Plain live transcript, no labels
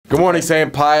Good morning,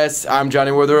 St. Pius. I'm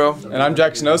Johnny Withrow. And I'm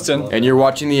Jackson Ostin. And you're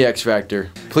watching The X Factor.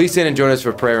 Please stand and join us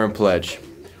for prayer and pledge.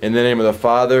 In the name of the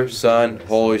Father, Son,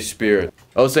 Holy Spirit.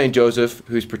 O St. Joseph,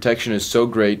 whose protection is so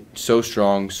great, so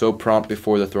strong, so prompt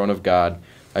before the throne of God,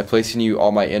 I place in you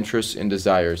all my interests and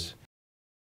desires.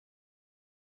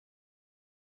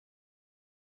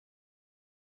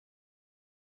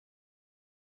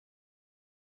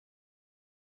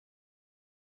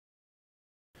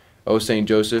 O St.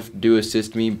 Joseph, do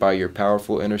assist me by your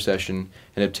powerful intercession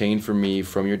and obtain for me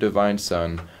from your divine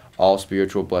Son all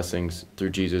spiritual blessings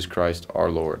through Jesus Christ our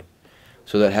Lord,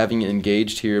 so that having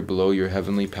engaged here below your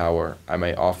heavenly power, I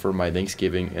may offer my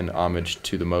thanksgiving and homage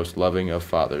to the most loving of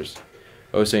fathers.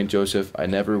 O St. Joseph, I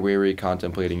never weary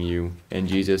contemplating you and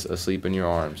Jesus asleep in your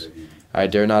arms. I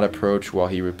dare not approach while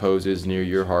he reposes near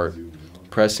your heart.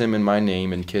 Press him in my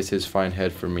name and kiss his fine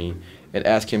head for me, and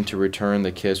ask him to return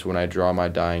the kiss when I draw my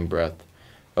dying breath.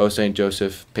 O St.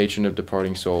 Joseph, patron of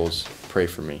departing souls, pray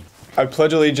for me. I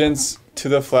pledge allegiance to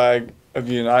the flag of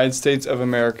the United States of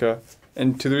America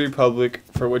and to the republic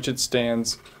for which it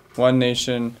stands, one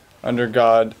nation, under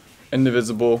God,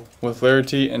 indivisible, with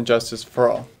liberty and justice for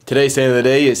all. Today's saint of the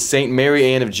day is Saint Mary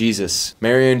Ann of Jesus.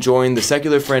 Mary Ann joined the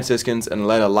secular Franciscans and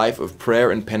led a life of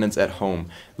prayer and penance at home,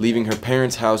 leaving her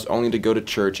parents' house only to go to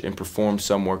church and perform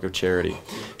some work of charity.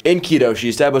 In Quito, she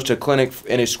established a clinic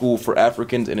and a school for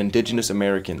Africans and indigenous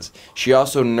Americans. She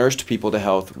also nursed people to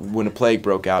health when a plague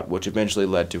broke out, which eventually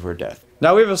led to her death.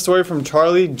 Now we have a story from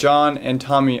Charlie, John, and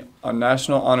Tommy on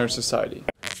National Honor Society.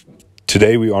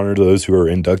 Today we honor those who are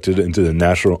inducted into the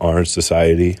National Honor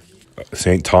Society,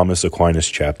 St. Thomas Aquinas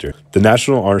chapter. The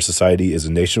National Honor Society is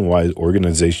a nationwide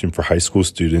organization for high school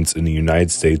students in the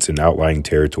United States and outlying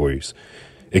territories.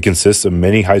 It consists of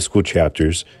many high school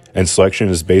chapters, and selection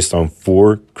is based on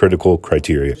 4 critical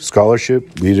criteria: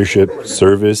 scholarship, leadership,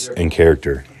 service, and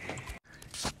character.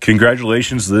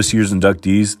 Congratulations to this year's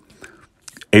inductees: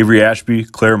 Avery Ashby,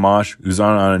 Claire Mosh,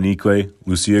 Uzana Ananique,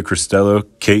 Lucia Cristello,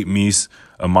 Kate Meese,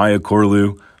 Amaya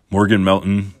Corlew, Morgan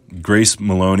Melton, Grace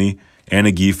Maloney,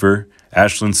 Anna Giefer,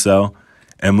 Ashlyn Sell,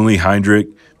 Emily Heinrich,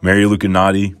 Mary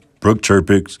Lucanati, Brooke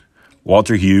Turpix,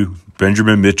 Walter Hugh,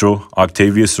 Benjamin Mitchell,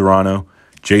 Octavia Serrano,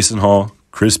 Jason Hall,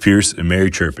 Chris Pierce, and Mary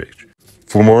Turpich.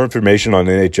 For more information on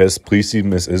NHS, please see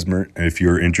Ms. Ismer if you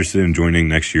are interested in joining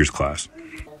next year's class.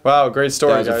 Wow, great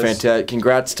story, That was a fantastic.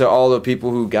 Congrats to all the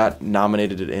people who got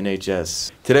nominated at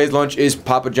NHS. Today's lunch is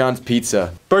Papa John's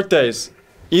Pizza. Birthdays: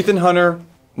 Ethan Hunter,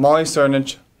 Molly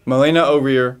Cernich, Melena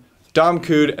O'Rear, Dom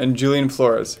Cood, and Julian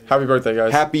Flores. Happy birthday,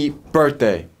 guys. Happy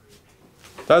birthday.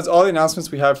 That's all the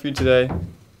announcements we have for you today.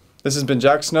 This has been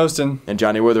Jackson Ostin And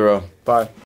Johnny Withrow. Bye.